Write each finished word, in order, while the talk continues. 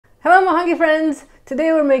Hello my hungry friends!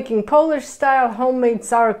 Today we're making Polish style homemade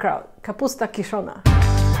sauerkraut, kapusta kiszona.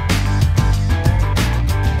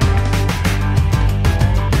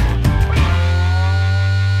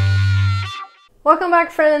 Welcome back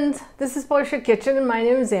friends! This is Polish Kitchen and my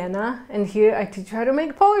name is Anna, and here I teach you how to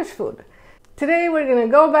make Polish food. Today we're going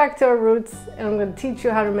to go back to our roots and I'm going to teach you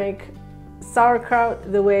how to make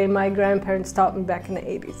sauerkraut the way my grandparents taught me back in the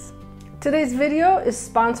 80s. Today's video is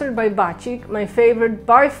sponsored by Bacik, my favorite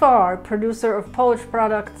by far producer of Polish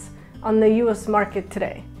products on the US market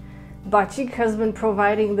today. Bacik has been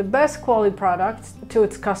providing the best quality products to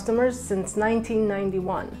its customers since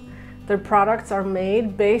 1991. Their products are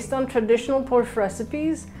made based on traditional Polish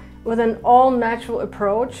recipes with an all-natural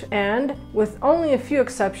approach and, with only a few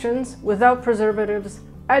exceptions, without preservatives,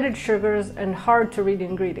 added sugars, and hard-to-read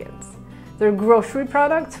ingredients. Their grocery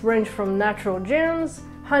products range from natural jams,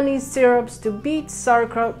 honey, syrups to beets,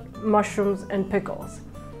 sauerkraut, mushrooms, and pickles.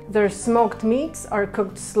 Their smoked meats are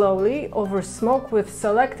cooked slowly over smoke with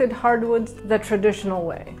selected hardwoods the traditional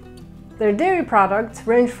way. Their dairy products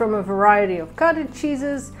range from a variety of cottage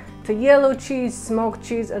cheeses to yellow cheese, smoked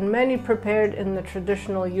cheese, and many prepared in the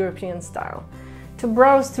traditional European style. To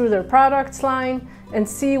browse through their products line and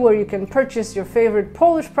see where you can purchase your favorite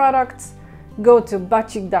Polish products, go to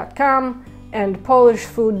bacik.com and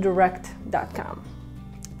polishfooddirect.com.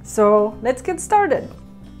 So let's get started.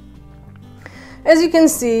 As you can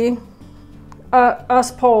see,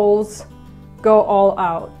 us Poles go all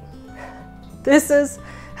out. This is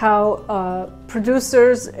how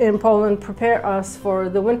producers in Poland prepare us for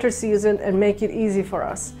the winter season and make it easy for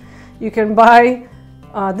us. You can buy,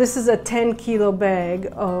 this is a 10-kilo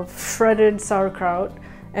bag of shredded sauerkraut,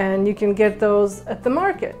 and you can get those at the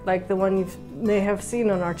market, like the one you may have seen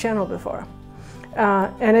on our channel before.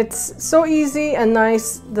 And it's so easy and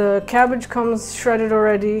nice. The cabbage comes shredded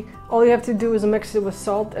already. All you have to do is mix it with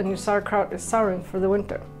salt and your sauerkraut is souring for the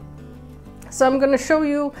winter. So I'm going to show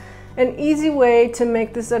you an easy way to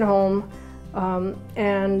make this at home.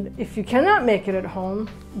 And if you cannot make it at home,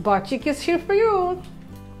 Bacik is here for you.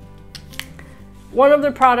 One of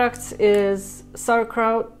the products is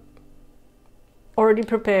sauerkraut, already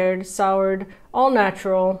prepared, soured, all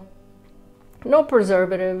natural, no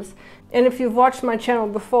preservatives. And if you've watched my channel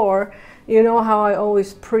before, you know how I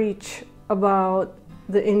always preach about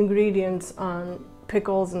the ingredients on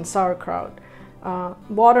pickles and sauerkraut.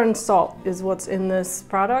 Water and salt is what's in this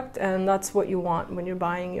product, and that's what you want when you're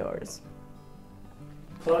buying yours.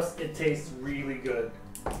 Plus, it tastes really good.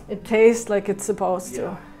 It tastes like it's supposed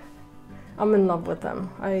to. I'm in love with them.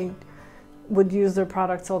 I would use their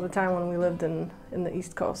products all the time when we lived in the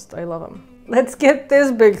East Coast. I love them. Let's get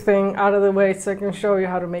this big thing out of the way so I can show you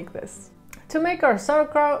how to make this. To make our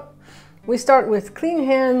sauerkraut, we start with clean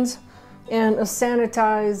hands and a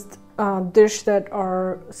sanitized dish that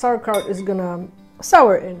our sauerkraut is gonna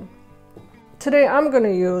sour in. Today I'm gonna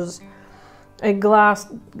use a glass,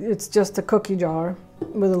 it's just a cookie jar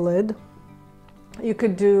with a lid. You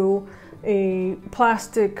could do a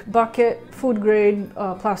plastic bucket, food grade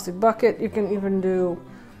plastic bucket. You can even do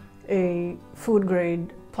a food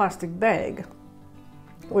grade plastic bag,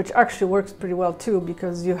 which actually works pretty well too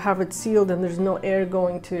because you have it sealed and there's no air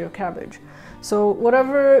going to your cabbage. So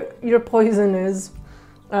whatever your poison is,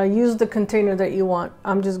 use the container that you want.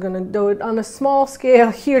 I'm just going to do it on a small scale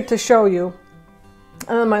here to show you.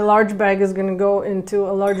 And then my large bag is going to go into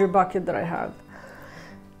a larger bucket that I have.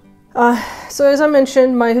 So as I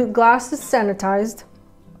mentioned, my glass is sanitized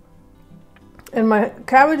and my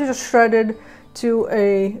cabbage is shredded to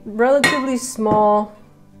a relatively small,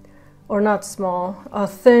 or not small, a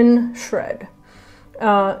thin shred.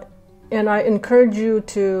 And I encourage you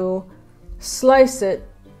to slice it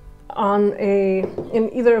on in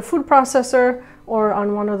either a food processor or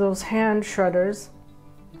on one of those hand shredders,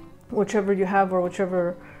 whichever you have or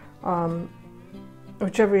whichever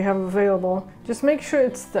you have available. Just make sure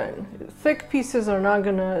it's thin. Thick pieces are not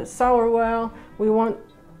gonna sour well. We want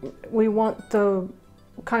the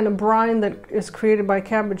kind of brine that is created by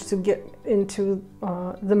cabbage to get into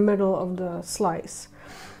the middle of the slice.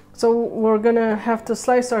 So we're gonna have to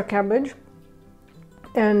slice our cabbage,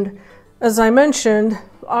 and as I mentioned,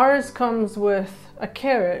 ours comes with a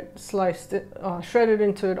carrot sliced, shredded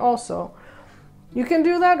into it also. You can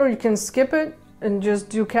do that or you can skip it and just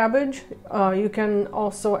do cabbage. You can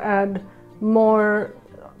also add more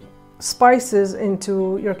spices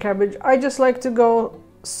into your cabbage. I just like to go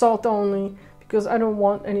salt only because I don't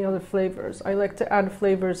want any other flavors. I like to add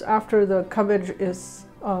flavors after the cabbage is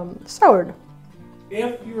soured.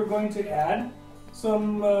 If you were going to add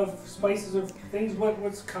some spices or things,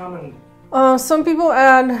 what's common? Some people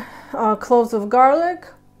add cloves of garlic,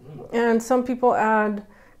 and some people add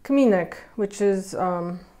kminek, which is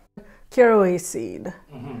caraway seed,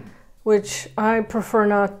 which I prefer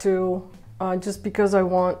not to, just because I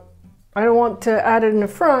don't want to add it in the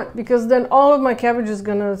front, because then all of my cabbage is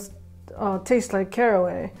gonna taste like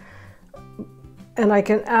caraway, and I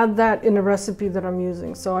can add that in the recipe that I'm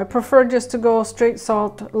using. So I prefer just to go straight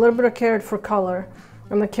salt, a little bit of carrot for color,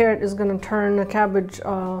 and the carrot is gonna turn the cabbage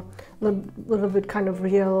a little bit kind of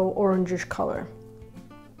yellow, orangish color.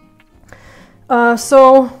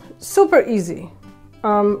 So super easy.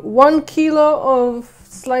 1 kilo of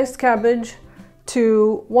sliced cabbage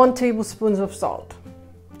to 1 tablespoon of salt.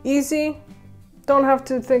 Easy, don't have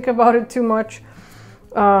to think about it too much.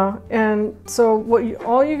 And so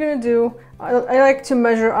all you're gonna do, I like to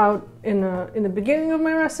measure out in the beginning of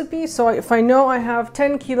my recipe. So if I know I have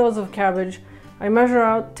 10 kilos of cabbage, I measure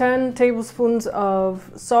out 10 tablespoons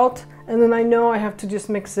of salt, and then I know I have to just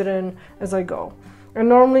mix it in as I go. And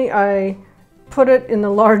normally I put it in a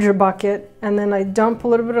larger bucket, and then I dump a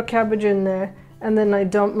little bit of cabbage in there, and then I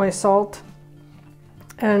dump my salt.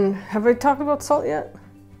 And have I talked about salt yet?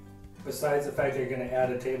 Besides the fact that you're going to add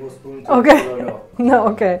a tablespoon to okay. No,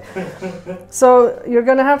 okay. So you're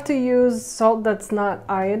going to have to use salt that's not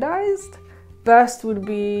iodized. Best would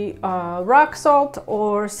be rock salt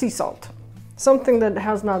or sea salt. Something that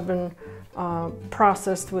has not been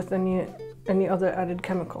processed with any other added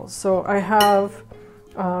chemicals. So I have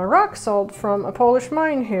rock salt from a Polish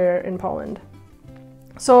mine here in Poland.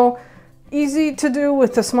 So easy to do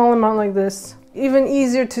with a small amount like this. Even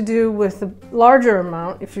easier to do with a larger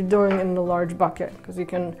amount if you're doing it in a large bucket, because you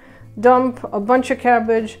can dump a bunch of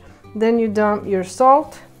cabbage, then you dump your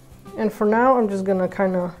salt, and for now I'm just gonna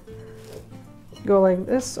kind of go like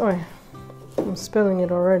this. Oh, I'm spilling it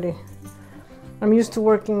already. I'm used to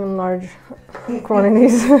working in large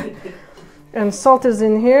quantities. And salt is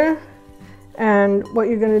in here, and what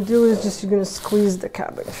you're gonna do is you're gonna squeeze the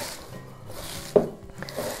cabbage.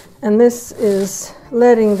 And this is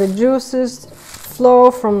letting the juices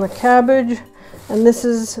flow from the cabbage, and this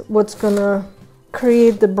is what's gonna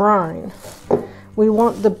create the brine. We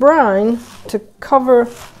want the brine to cover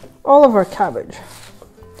all of our cabbage.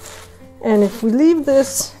 And if we leave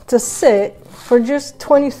this to sit for just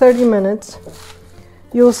 20-30 minutes,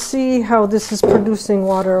 you'll see how this is producing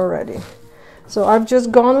water already. So I've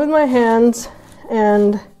just gone with my hands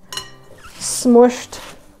and smushed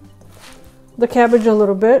the cabbage a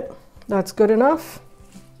little bit. That's good enough.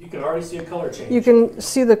 You can already see a color change. You can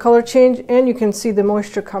see the color change, and you can see the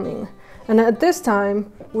moisture coming. And at this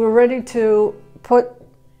time, we're ready to put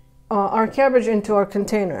our cabbage into our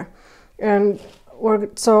container. And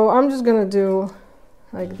so I'm just gonna do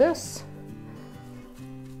like this.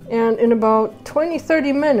 And in about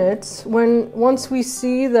 20-30 minutes, once we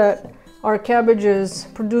see that our cabbage is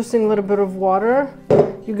producing a little bit of water,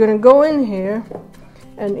 you're gonna go in here,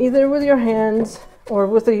 and either with your hands or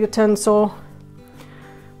with a utensil,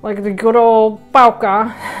 like the good old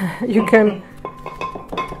pałka, you can,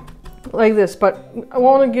 like this. But I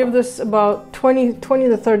want to give this about 20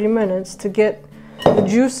 to 30 minutes to get the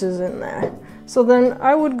juices in there. So then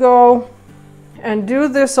I would go and do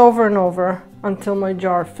this over and over until my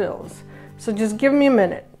jar fills. So just give me a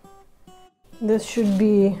minute. This should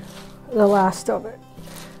be the last of it.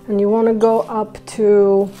 And you want to go up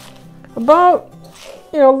to about,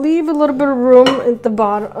 leave a little bit of room at the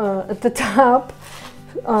bottom, at the top.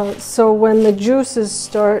 So when the juices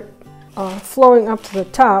start flowing up to the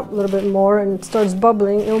top a little bit more and it starts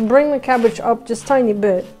bubbling, it'll bring the cabbage up just a tiny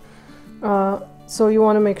bit. So you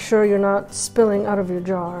want to make sure you're not spilling out of your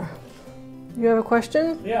jar. You have a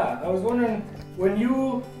question? Yeah, I was wondering, when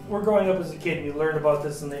you were growing up as a kid and you learned about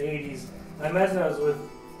this in the 80s, I imagine I was with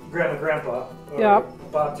Grandma and Grandpa, or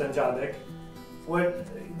Bob Janjadek.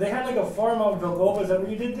 They had like a farm out in Vilgova. Is that where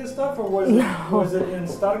you did this stuff, or was it in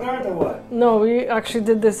Stuttgart or what? No, we actually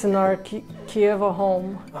did this in our Kiev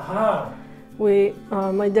home.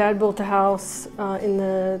 My dad built a house in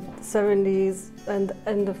the 70s and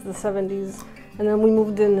end of the 70s, and then we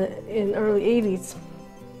moved in early 80s.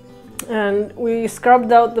 And we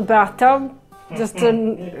scrubbed out the bathtub, just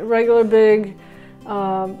a regular big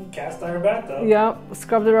cast iron bathtub. Yeah,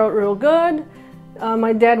 scrubbed it out real good.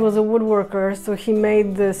 My dad was a woodworker, so he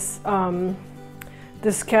made this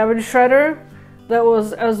this cabbage shredder that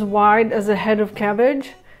was as wide as a head of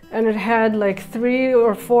cabbage, and it had like 3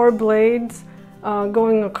 or 4 blades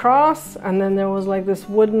going across, and then there was like this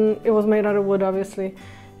wooden, it was made out of wood obviously,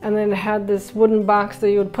 and then it had this wooden box that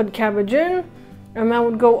you would put cabbage in, and that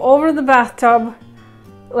would go over the bathtub.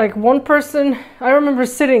 Like one person, I remember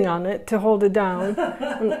sitting on it to hold it down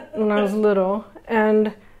when I was little,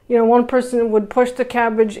 and one person would push the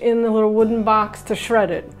cabbage in the little wooden box to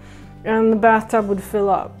shred it. and the bathtub would fill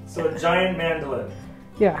up. So a giant mandolin.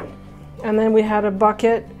 Yeah. And then we had a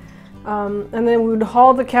bucket, and then we would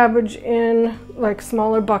haul the cabbage in like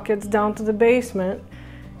smaller buckets down to the basement.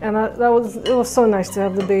 And it was so nice to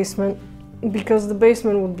have the basement, because the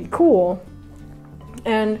basement would be cool.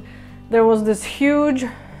 And there was this huge, it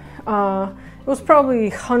was probably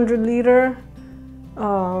 100-liter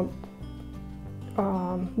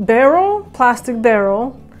barrel, plastic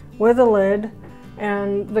barrel with a lid,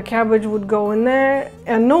 and the cabbage would go in there,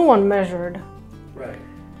 and no one measured. Right.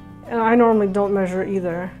 And I normally don't measure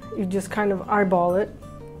either. You just kind of eyeball it.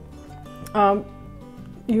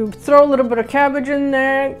 You throw a little bit of cabbage in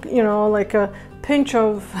there, you know, like a pinch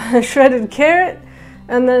of shredded carrot,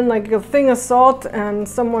 and then like a thing of salt, and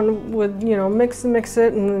someone would, you know, mix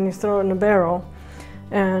it, and then you throw it in a barrel.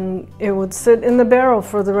 And it would sit in the barrel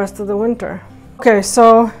for the rest of the winter. Okay,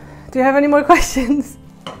 so do you have any more questions?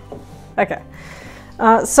 Okay.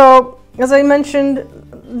 So, as I mentioned,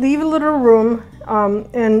 leave a little room,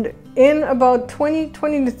 and in about 20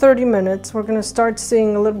 to 30 minutes, we're going to start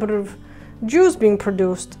seeing a little bit of juice being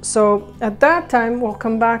produced. So at that time, we'll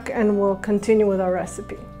come back and we'll continue with our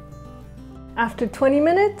recipe. After 20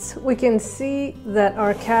 minutes, we can see that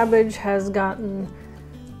our cabbage has gotten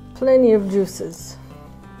plenty of juices.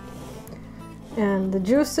 And the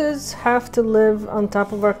juices have to live on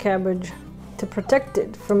top of our cabbage to protect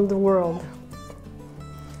it from the world.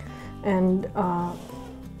 And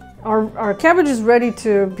our cabbage is ready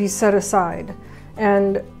to be set aside,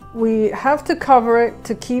 and we have to cover it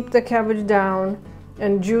to keep the cabbage down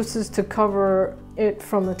and juices to cover it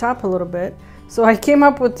from the top a little bit. So I came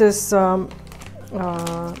up with this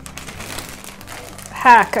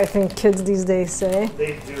hack, I think kids these days say.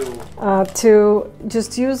 They do. To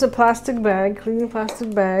just use a plastic bag, clean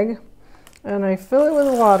plastic bag, and I fill it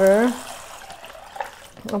with water.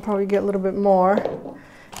 I'll probably get a little bit more.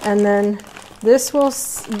 And then this will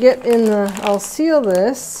get in the, I'll seal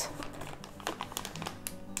this,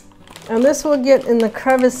 and this will get in the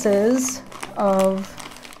crevices of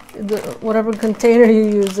whatever container you're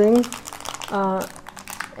using,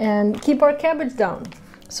 and keep our cabbage down.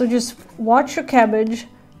 So just watch your cabbage,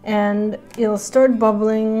 and it'll start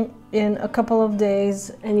bubbling in a couple of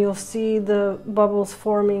days, and you'll see the bubbles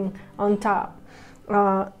forming on top.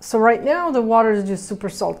 So right now the water is just super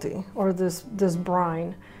salty, or this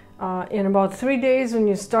brine. In about 3 days, when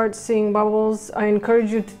you start seeing bubbles, I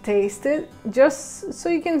encourage you to taste it, just so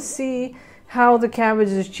you can see how the cabbage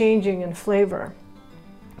is changing in flavor.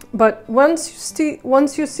 But once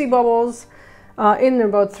you see bubbles in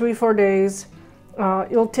about 3-4 days,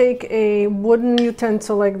 you'll take a wooden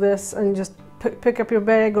utensil like this and just pick up your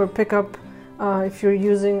bag, or pick up, if you're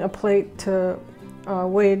using a plate to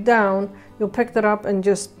weigh it down, you'll pick that up and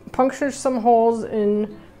just puncture some holes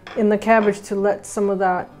in the cabbage to let some of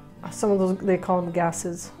those, they call them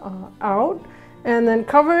gases, out, and then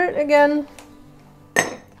cover it again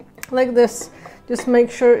like this. Just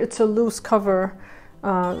make sure it's a loose cover,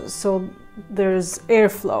 so there's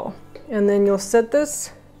airflow, and then you'll set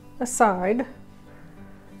this aside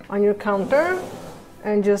on your counter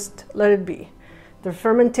and just let it be. The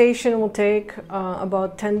fermentation will take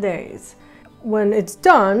about 10 days. When it's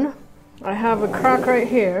done, I have a crock right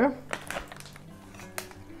here.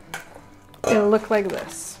 It'll look like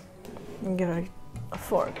this. And get a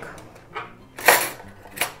fork.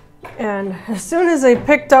 And as soon as I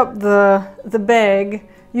picked up the bag,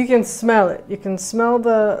 you can smell it. You can smell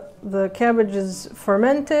the cabbage is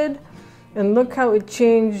fermented, and look how it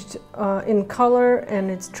changed in color,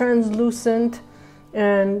 and it's translucent,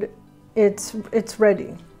 and it's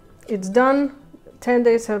ready. It's done. 10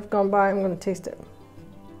 days have gone by. I'm going to taste it.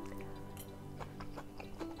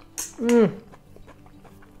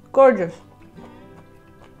 Gorgeous.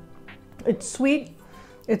 It's sweet.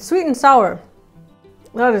 It's sweet and sour.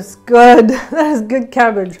 That is good. That is good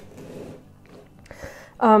cabbage.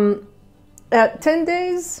 At 10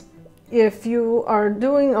 days, if you are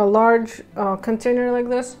doing a large container like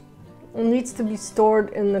this, it needs to be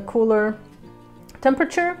stored in the cooler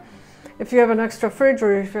temperature. If you have an extra fridge,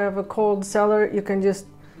 or if you have a cold cellar, you can just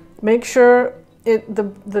make sure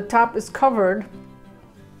the top is covered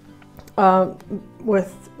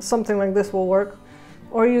with something like this will work.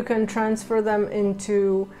 Or you can transfer them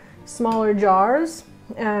into smaller jars,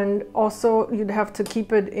 and also you'd have to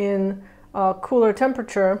keep it in a cooler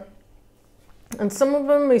temperature. And some of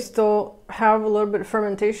them may still have a little bit of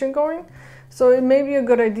fermentation going, so it may be a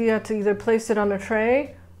good idea to either place it on a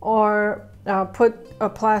tray, or put a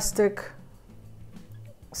plastic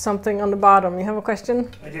something on the bottom. You have a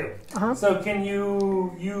question? I do. So can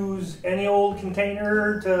you use any old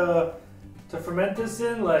container to ferment this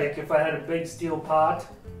in? Like if I had a big steel pot,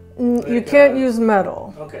 You can't use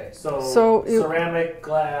metal. Okay, so ceramic,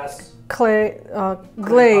 glass, clay,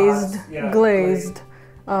 glazed,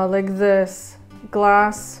 like this,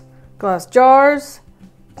 glass jars,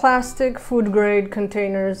 plastic food grade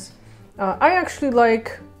containers. I actually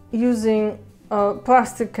like using a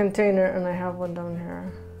plastic container, and I have one down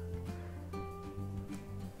here.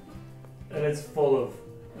 And it's full of...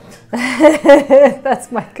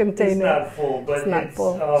 That's my container. It's not full, but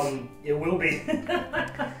it will be.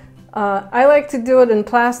 I like to do it in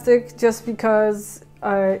plastic just because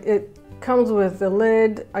it comes with a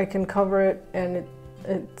lid. I can cover it, and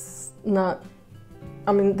it's not...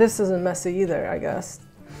 I mean, this isn't messy either, I guess.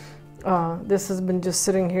 This has been just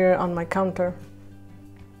sitting here on my counter.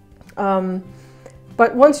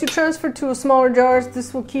 But once you transfer to smaller jars,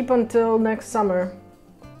 this will keep until next summer.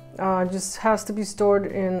 Just has to be stored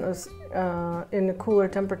in a cooler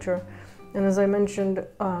temperature. And as I mentioned,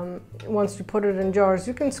 once you put it in jars,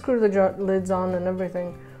 you can screw the lids on and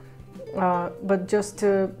everything. But just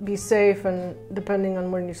to be safe, and depending on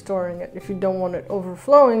when you're storing it, if you don't want it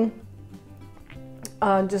overflowing,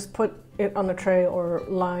 just put it on a tray or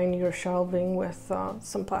line your shelving with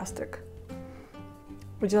some plastic.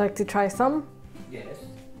 Would you like to try some? Yes.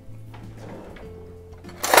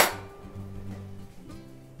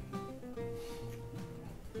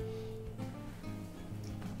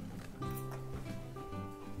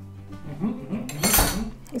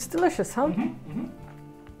 It's delicious, huh?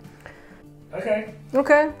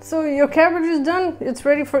 Okay, so your cabbage is done. It's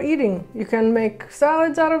ready for eating. You can make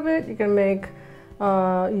salads out of it. You can make,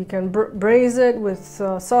 braise it with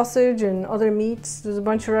sausage and other meats. There's a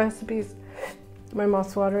bunch of recipes. My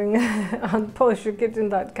mouth's watering on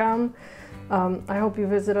PolishYourKitchen.com. I hope you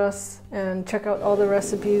visit us and check out all the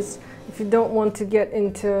recipes. If you don't want to get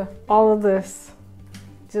into all of this,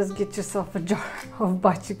 just get yourself a jar of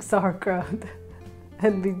bacik sauerkraut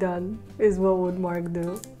and be done, is what would Mark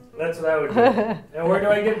do. That's what I would do. And where do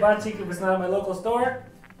I get bacik if it's not at my local store?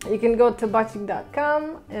 You can go to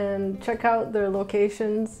bacik.com and check out their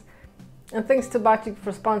locations. And thanks to Bacik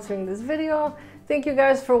for sponsoring this video. Thank you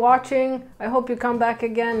guys for watching. I hope you come back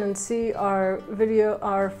again and see our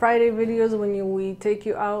Friday videos when we take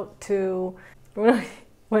you out to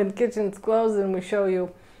when kitchens close and we show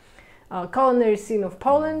you culinary scene of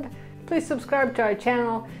Poland. Please subscribe to our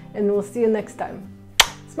channel, and we'll see you next time.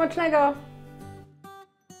 Smacznego!